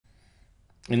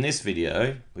In this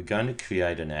video, we're going to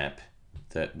create an app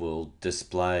that will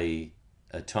display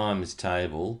a times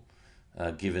table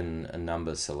given a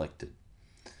number selected.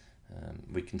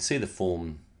 We can see the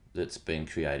form that's been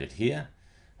created here,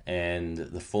 and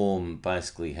the form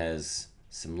basically has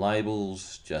some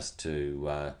labels just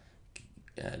to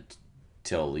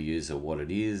tell the user what it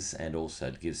is and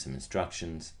also to give some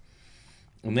instructions.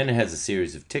 And then it has a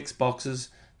series of text boxes.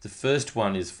 The first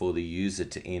one is for the user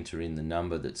to enter in the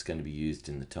number that's going to be used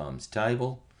in the times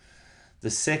table. The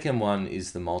second one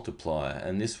is the multiplier,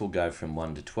 and this will go from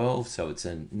 1 to 12, so it's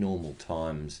a normal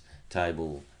times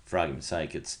table. For argument's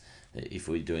sake, it's if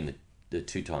we're doing the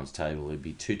 2 times table, it'd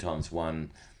be 2 times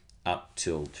 1 up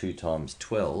till 2 times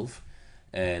 12,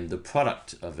 and the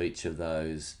product of each of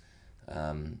those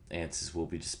answers will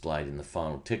be displayed in the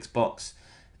final text box.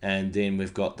 And then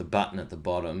we've got the button at the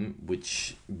bottom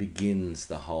which begins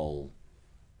the whole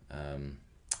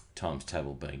times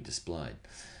table being displayed.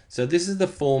 So this is the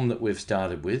form that we've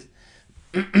started with.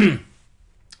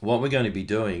 What we're going to be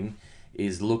doing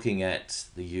is looking at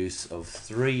the use of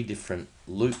 3 different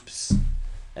loops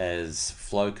as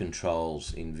flow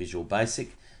controls in Visual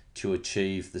Basic to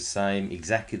achieve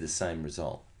exactly the same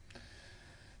result.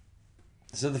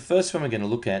 So the first one we're going to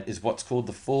look at is what's called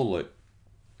the for loop.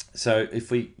 So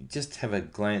if we just have a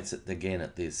glance at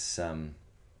this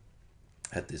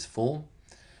form,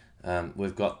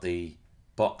 we've got the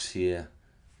box here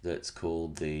that's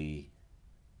called the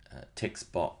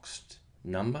text boxed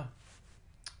number.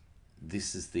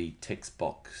 This is the text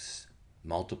box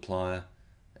multiplier,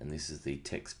 and this is the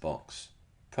text box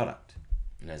product.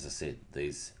 And as I said,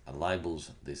 these are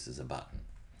labels, this is a button.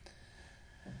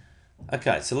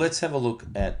 Okay, so let's have a look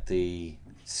at the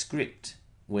script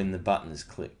when the button is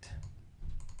clicked.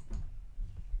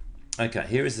 Okay,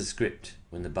 here is the script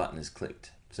when the button is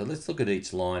clicked. So let's look at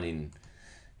each line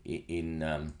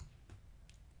in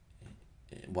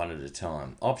one at a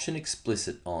time. Option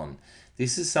explicit on.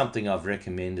 This is something I've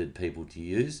recommended people to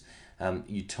use.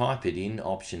 You type it in,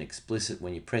 option explicit.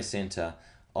 When you press enter,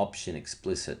 option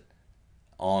explicit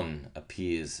on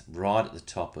appears right at the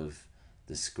top of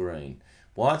the screen.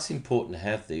 Why it's important to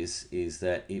have this is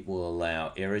that it will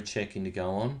allow error checking to go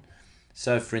on.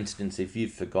 So for instance, if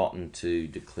you've forgotten to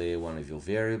declare one of your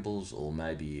variables, or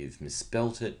maybe you've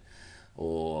misspelt it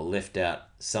or left out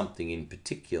something in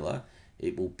particular,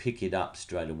 it will pick it up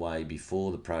straight away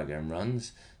before the program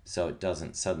runs, so it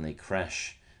doesn't suddenly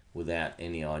crash without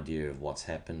any idea of what's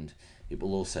happened. It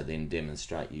will also then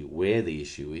demonstrate you where the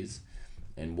issue is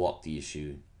and what the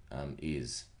issue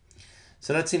is.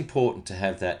 So that's important to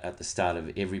have that at the start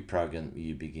of every program that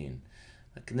you begin.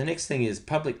 Okay, the next thing is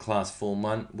public class form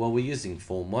 1. Well, we're using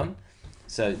form 1.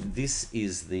 So this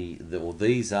is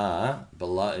these are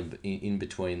below, in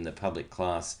between the public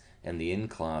class and the end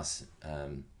class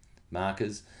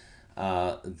markers,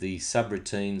 the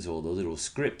subroutines or the little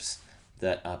scripts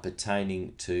that are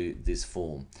pertaining to this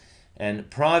form. And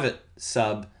private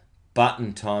sub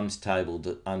button times table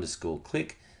underscore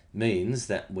click means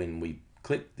that when we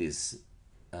click this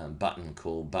button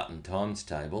called button times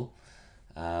table,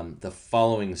 the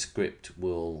following script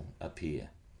will appear.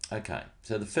 Okay,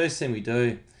 so the first thing we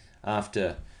do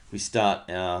after we start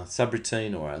our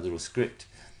subroutine or our little script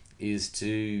is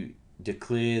to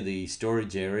declare the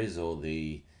storage areas or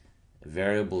the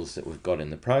variables that we've got in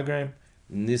the program.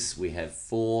 In this we have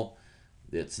 4.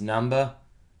 That's number,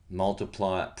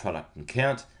 multiplier, product and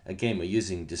count. Again, we're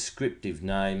using descriptive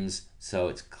names so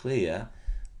it's clear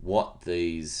what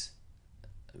these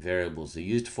variables are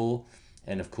used for.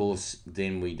 And of course,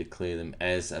 then we declare them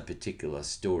as a particular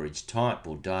storage type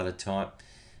or data type.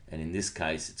 And in this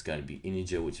case, it's going to be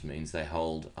integer, which means they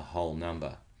hold a whole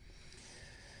number.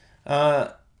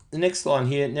 The next line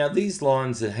here, now these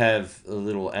lines that have a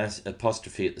little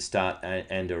apostrophe at the start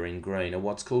and are in green are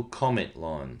what's called comment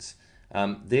lines.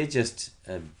 They're just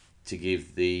to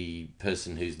give the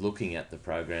person who's looking at the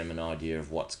program an idea of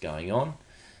what's going on.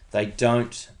 They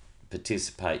don't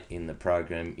participate in the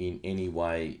program in any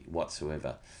way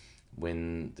whatsoever.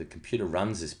 When the computer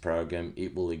runs this program,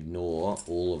 it will ignore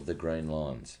all of the green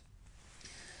lines.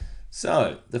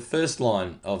 So the first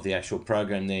line of the actual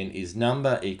program then is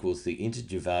number equals the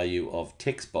integer value of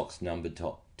text box number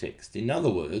dot text. In other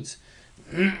words,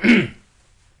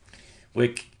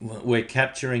 we're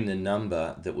capturing the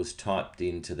number that was typed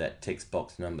into that text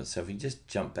box number. So if we just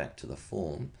jump back to the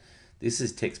form, this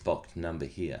is text box number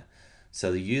here. So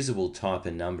the user will type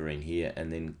a number in here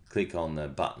and then click on the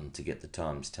button to get the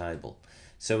times table.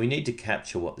 So we need to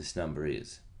capture what this number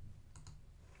is.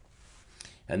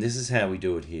 And this is how we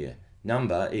do it here.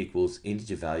 Number equals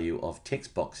integer value of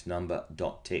text box number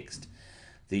dot text.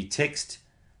 The text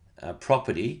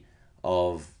property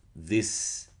of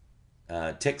this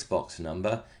text box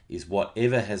number is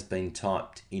whatever has been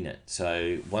typed in it.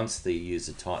 So once the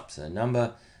user types a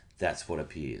number, that's what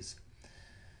appears.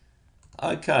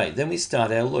 Okay, then we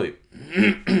start our loop.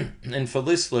 And for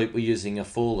this loop, we're using a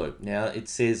for loop. Now it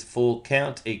says for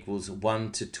count equals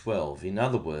 1 to 12. In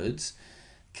other words,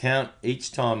 count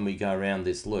each time we go around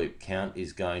this loop, count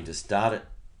is going to start at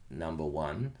number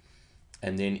 1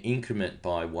 and then increment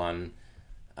by 1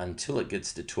 until it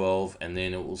gets to 12, and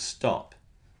then it will stop.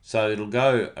 So it'll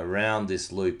go around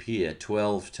this loop here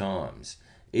 12 times.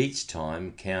 Each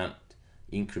time count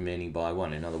incrementing by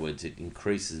 1. In other words, it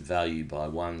increases value by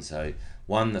 1. So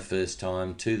 1 the first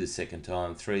time, 2 the second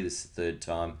time, 3 the third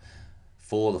time,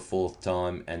 4 the fourth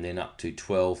time, and then up to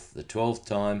 12 the 12th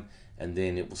time, and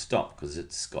then it will stop because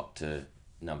it's got to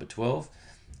number 12,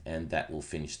 and that will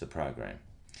finish the program.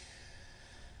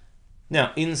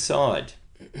 Now inside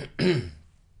the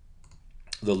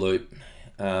loop,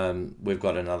 we've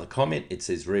got another comment. It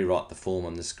says rewrite the form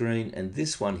on the screen, and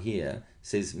this one here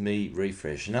says me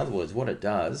refresh. In other words, what it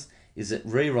does is it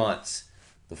rewrites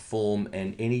the form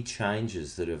and any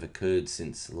changes that have occurred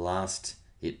since last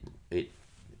it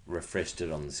refreshed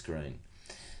it on the screen.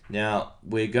 Now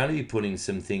we're going to be putting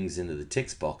some things into the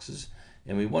text boxes,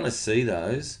 and we want to see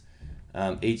those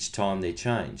each time they're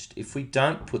changed. If we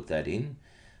don't put that in,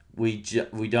 we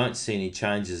don't see any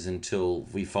changes until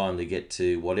we finally get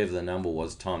to whatever the number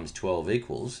was times 12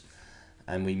 equals,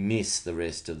 and we miss the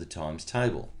rest of the times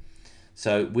table.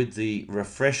 So with the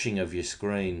refreshing of your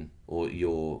screen or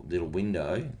your little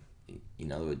window,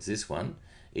 in other words this one,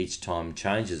 each time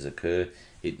changes occur,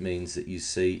 it means that you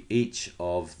see each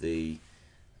of the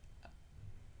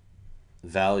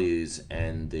values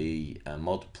and the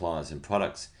multipliers and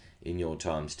products in your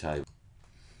times table.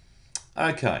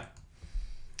 Okay.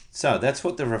 So that's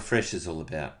what the refresh is all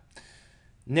about.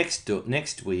 Next,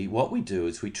 what we do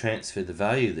is we transfer the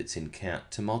value that's in count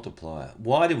to multiplier.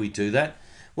 Why do we do that?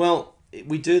 Well,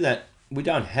 we do that, we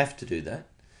don't have to do that,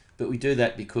 but we do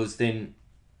that because then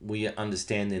we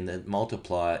understand then that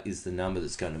multiplier is the number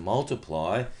that's going to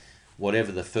multiply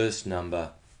whatever the first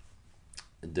number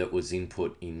that was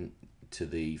input into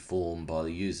the form by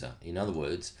the user. In other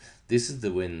words, this is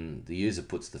when the user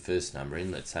puts the first number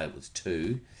in, let's say it was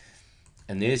 2,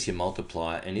 and there's your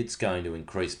multiplier, and it's going to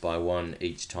increase by 1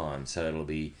 each time. So it'll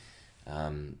be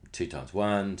 2 times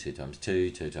 1, 2 times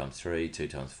 2, 2 times 3, 2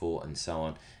 times 4, and so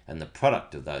on. And the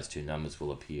product of those two numbers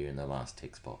will appear in the last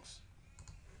text box.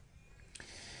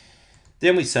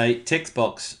 Then we say text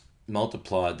box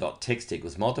multiplier.text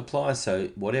equals multiplier. So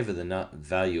whatever the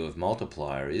value of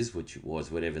multiplier is, which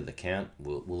was whatever the count,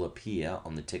 will appear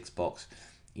on the text box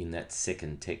in that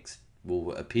second text,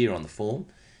 will appear on the form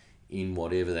in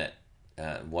whatever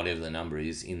the number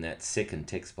is in that second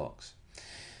text box.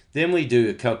 Then we do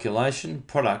a calculation,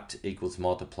 product equals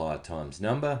multiplier times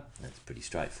number. That's pretty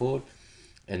straightforward.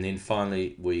 And then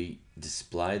finally we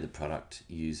display the product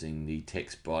using the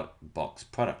text box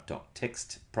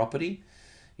product.text property.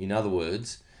 In other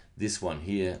words, this one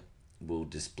here will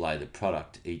display the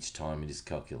product each time it is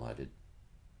calculated.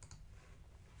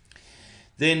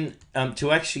 Then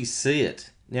to actually see it,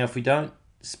 now if we don't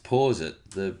pause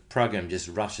it, the program just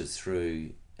rushes through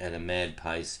at a mad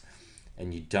pace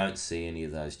and you don't see any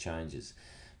of those changes.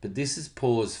 But this is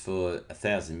pause for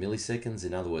 1,000 milliseconds.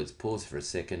 In other words, pause for a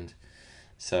second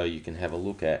so you can have a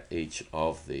look at each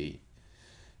of the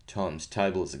times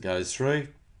table as it goes through.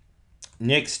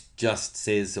 Next just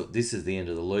says that this is the end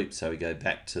of the loop, so we go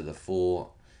back to the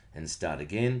for and start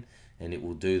again, and it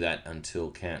will do that until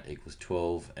count equals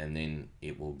 12, and then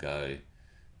it will go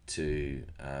to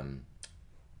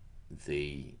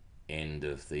the end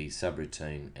of the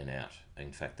subroutine and out.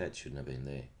 In fact, that shouldn't have been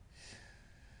there.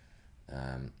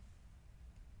 I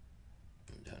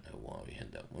don't know why we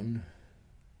had that one.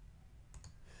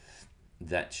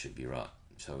 That should be right.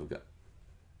 So we've got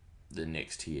the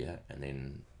next here, and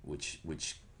then which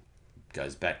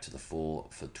goes back to the for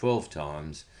 12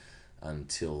 times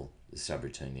until the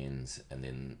subroutine ends, and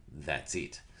then that's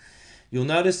it. You'll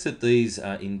notice that these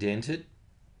are indented,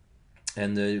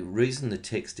 and the reason the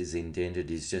text is indented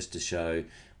is just to show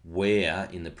where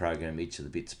in the program each of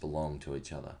the bits belong to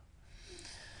each other.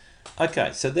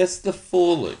 Okay, so that's the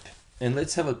for loop, and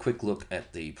let's have a quick look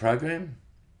at the program.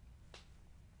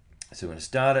 So we're going to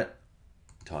start it,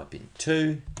 type in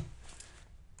 2,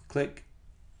 click,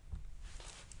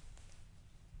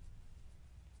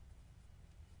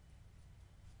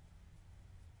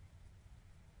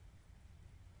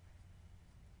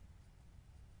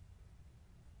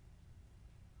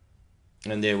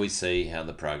 and there we see how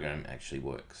the program actually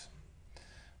works.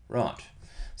 Right,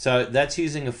 So that's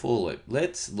using a for loop.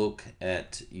 Let's look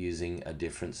at using a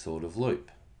different sort of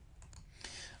loop.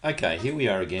 Okay, here we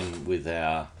are again with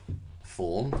our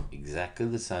form, exactly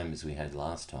the same as we had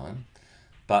last time,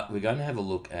 but we're going to have a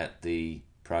look at the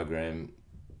program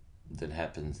that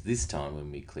happens this time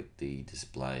when we click the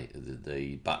display,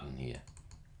 the button here.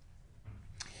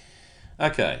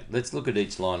 Okay, let's look at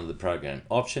each line of the program.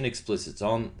 Option explicit's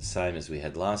on, same as we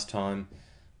had last time.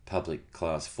 Public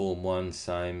class form1,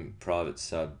 same. Private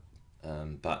sub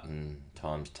button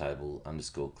times table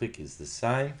underscore click is the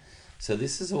same. So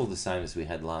this is all the same as we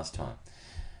had last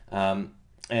time.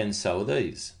 And so are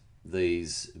these.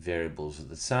 These variables are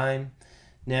the same.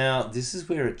 Now, this is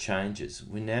where it changes.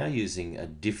 We're now using a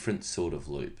different sort of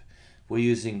loop. We're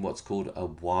using what's called a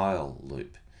while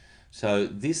loop. So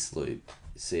this loop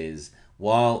says,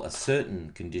 while a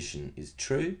certain condition is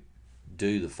true,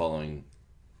 do the following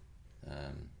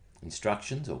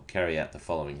instructions, or carry out the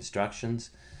following instructions,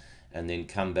 and then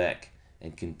come back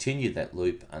and continue that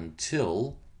loop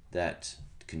until that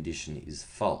condition is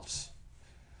false.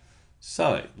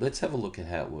 So let's have a look at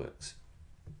how it works.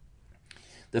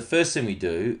 The first thing we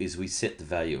do is we set the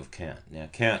value of count. Now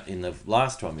count, in the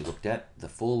last time we looked at the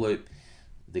for loop,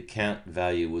 the count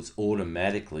value was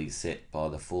automatically set by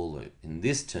the for loop. In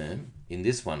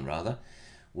this one rather,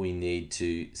 we need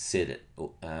to set it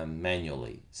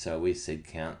manually. So we said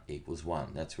count equals 1.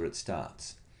 That's where it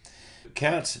starts.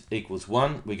 Count equals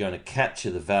 1, we're going to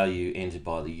capture the value entered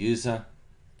by the user,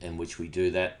 in which we do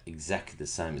that exactly the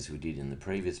same as we did in the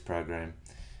previous program.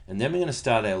 And then we're going to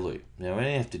start our loop. Now we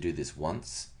only have to do this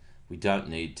once. We don't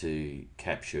need to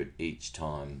capture it each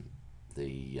time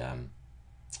the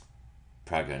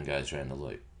program goes around the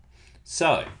loop.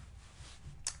 So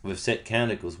we've set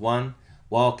count equals 1.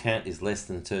 While count is less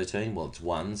than 13, well, it's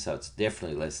 1, so it's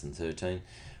definitely less than 13.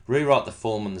 Rewrite the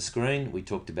form on the screen. We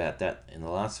talked about that in the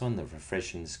last one, the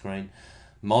refreshing the screen.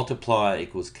 Multiplier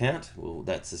equals count. Well,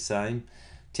 that's the same.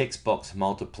 Text box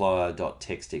multiplier dot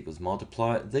text equals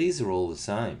multiplier. These are all the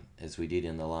same as we did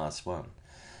in the last one.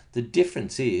 The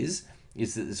difference is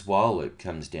that this while loop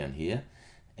comes down here,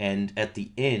 and at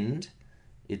the end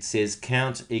it says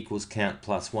count equals count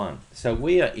plus 1. So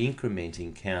we are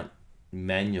incrementing count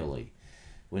manually.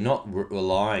 We're not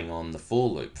relying on the for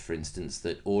loop, for instance,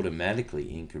 that automatically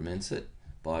increments it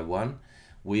by 1.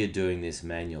 We are doing this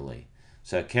manually.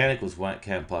 So count equals 1,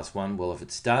 count plus 1. Well, if it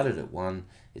started at 1,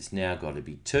 it's now got to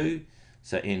be 2.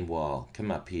 So end while. Come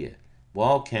up here.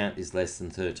 While count is less than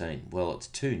 13. Well, it's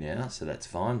 2 now, so that's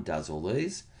fine. Does all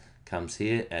these. Comes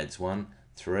here, adds 1,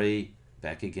 3,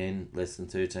 back again, less than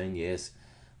 13, yes.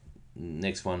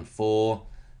 Next one, 4.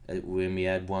 When we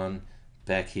add 1,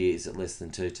 back here, is it less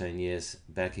than 13? Yes.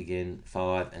 Back again,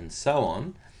 5, and so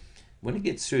on. When it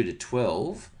gets through to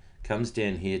 12, comes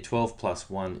down here, 12 plus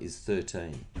 1 is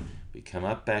 13. We come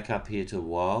up, back up here to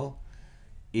while.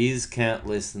 Is count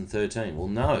less than 13? Well,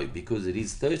 no, because it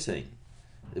is 13,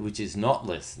 which is not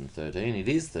less than 13. It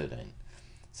is 13.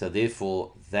 So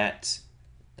therefore, that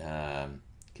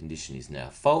condition is now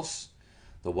false.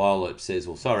 The while loop says,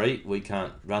 well, sorry, we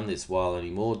can't run this while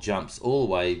anymore. Jumps all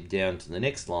the way down to the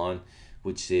next line,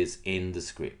 which says end the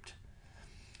script.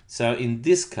 So in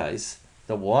this case,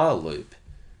 the while loop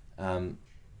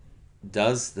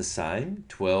does the same,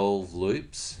 12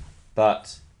 loops,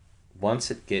 but once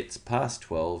it gets past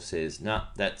 12, says, no,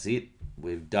 that's it,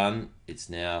 we've done. It's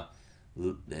now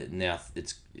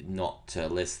it's not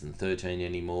less than 13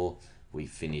 anymore. We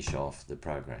finish off the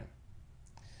program.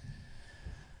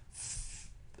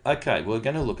 Okay, we're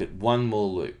going to look at one more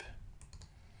loop.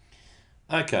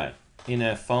 Okay, in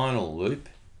our final loop,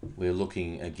 we're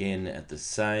looking again at the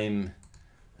same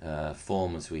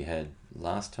form as we had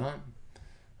last time,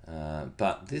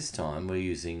 but this time we're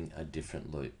using a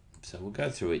different loop. So we'll go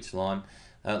through each line.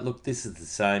 Look, this is the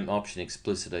same. Option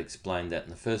explicit, I explained that in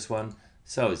the first one.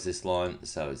 So is this line,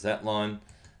 so is that line.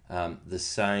 The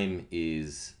same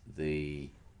is the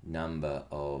number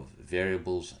of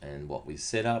variables and what we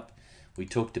set up. We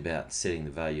talked about setting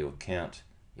the value of count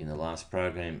in the last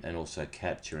program and also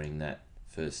capturing that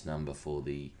first number for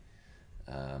the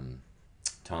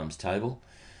times table.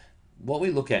 What we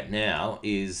look at now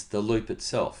is the loop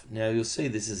itself. Now you'll see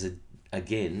this is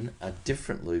again a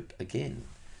different loop again.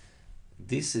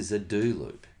 This is a do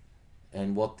loop,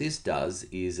 and what this does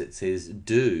is it says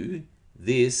do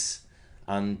this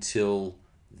until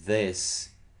this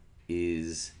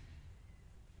is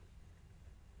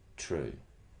true.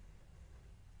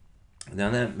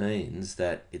 Now that means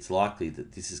that it's likely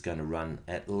that this is going to run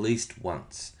at least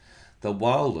once. The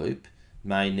while loop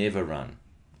may never run.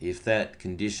 If that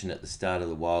condition at the start of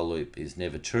the while loop is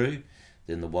never true,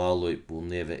 then the while loop will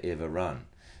never ever run.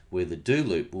 where the do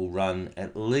loop will run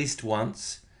at least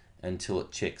once until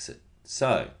it checks it.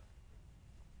 So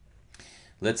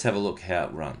let's have a look how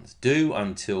it runs. Do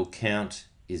until count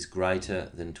is greater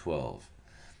than 12.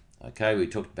 Okay, we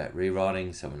talked about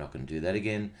rewriting, so we're not going to do that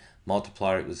again.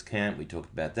 Multiplier equals count, we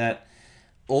talked about that.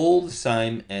 All the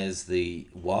same as the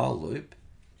while loop,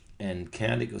 and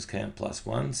count equals count plus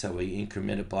 1, so we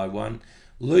increment it by 1.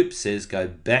 Loop says go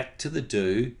back to the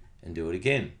do and do it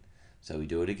again. So we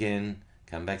do it again,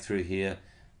 come back through here,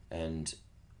 and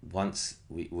once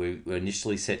we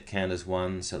initially set count as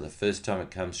 1, so the first time it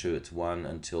comes through it's 1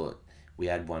 until we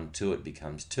add 1 to it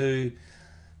becomes 2.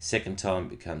 Second time it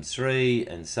becomes 3,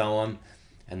 and so on.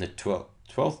 And the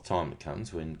 12th time it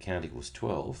comes, when count equals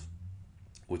 12,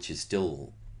 which is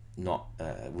still not,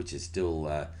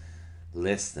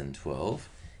 less than 12,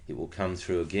 it will come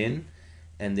through again,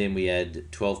 and then we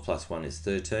add 12 plus 1 is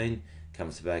 13,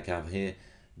 comes back up here.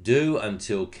 Do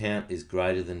until count is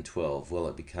greater than 12. Well,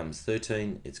 it becomes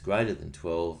 13, it's greater than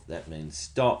 12, that means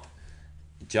stop,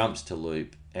 jumps to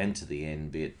loop and to the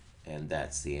end bit, and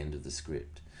that's the end of the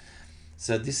script.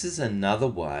 So this is another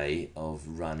way of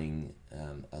running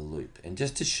a loop. And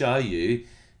just to show you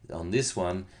on this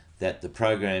one that the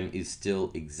program is still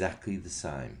exactly the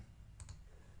same.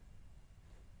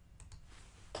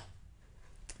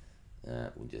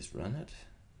 We'll just run it.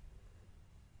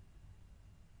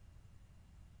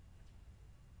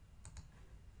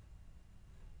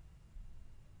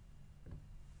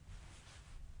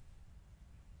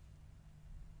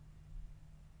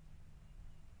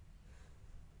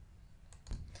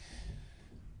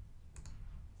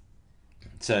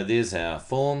 So there's our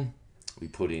form. We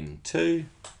put in 2.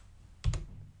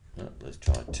 Let's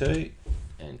try 2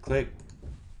 and click.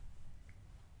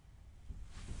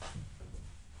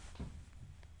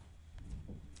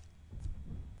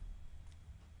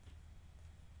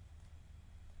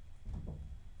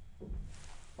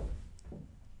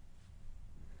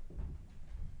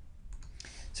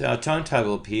 So our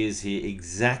timetable appears here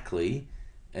exactly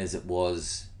as it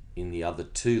was in the other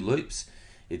 2 loops.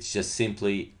 It's just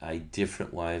simply a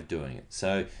different way of doing it.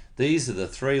 So these are the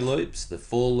 3 loops: the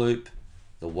for loop,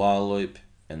 the while loop,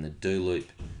 and the do loop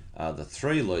are the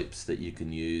 3 loops that you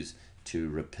can use to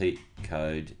repeat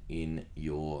code in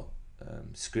your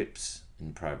scripts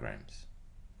and programs.